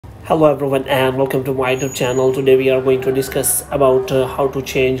Hello everyone and welcome to my YouTube channel. Today we are going to discuss about how to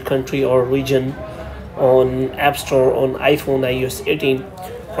change country or region on App Store on iPhone iOS 18.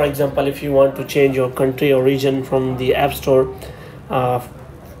 For example, if you want to change your country or region from the App Store uh,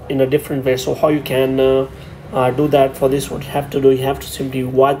 in a different way, so how you can do that. For this, what you have to do, you have to simply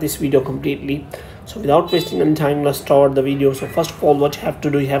watch this video completely. So without wasting any time, let's start the video. So first of all, what you have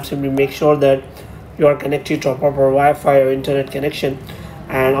to do, you have to simply make sure that you are connected to a proper Wi-Fi or internet connection.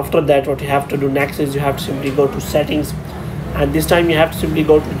 And after that, what you have to do next is you have to simply go to settings, and this time you have to simply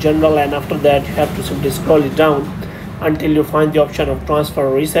go to general, and after that you have to simply scroll it down until you find the option of transfer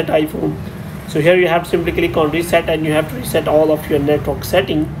or reset iPhone. So here you have to simply click on reset, and you have to reset all of your network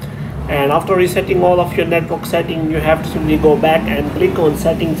setting. And after resetting all of your network setting, you have to simply go back and click on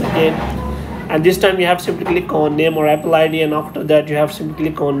settings again, and this time you have to simply click on name or Apple ID, and after that you have to simply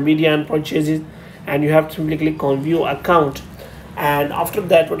click on media and purchases, and you have to simply click on view account. And after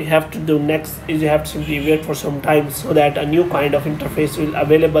that, what you have to do next is you have to simply wait for some time so that a new kind of interface will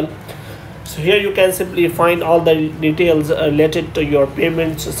available. So here you can simply find all the details related to your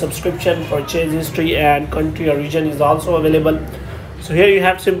payments, subscription, purchase history, and country or region is also available. So here you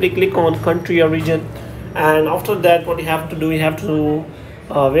have to simply click on country or region, and after that what you have to do, you have to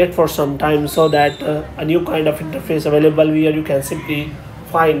wait for some time so that a new kind of interface available where you can simply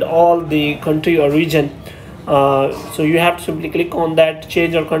find all the country or region. So you have to simply click on that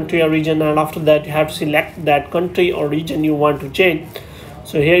change your country or region, and after that you have to select that country or region you want to change.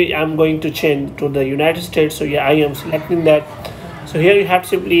 So here I'm going to change to the United States, so yeah, I am selecting that. So here you have to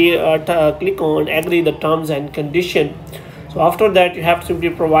simply click on agree the terms and condition. So after that you have to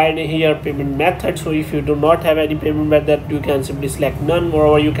simply provide here payment method. So if you do not have any payment method, you can simply select none,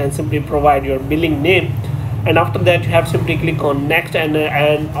 or you can simply provide your billing name, and after that you have to simply click on next, and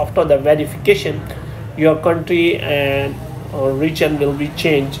after the verification your country and or region will be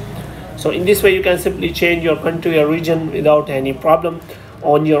changed. So in this way you can simply change your country or region without any problem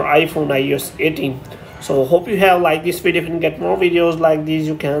on your iPhone iOS 18. So hope you have liked this video. If you can get more videos like these,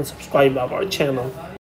 you can subscribe our channel.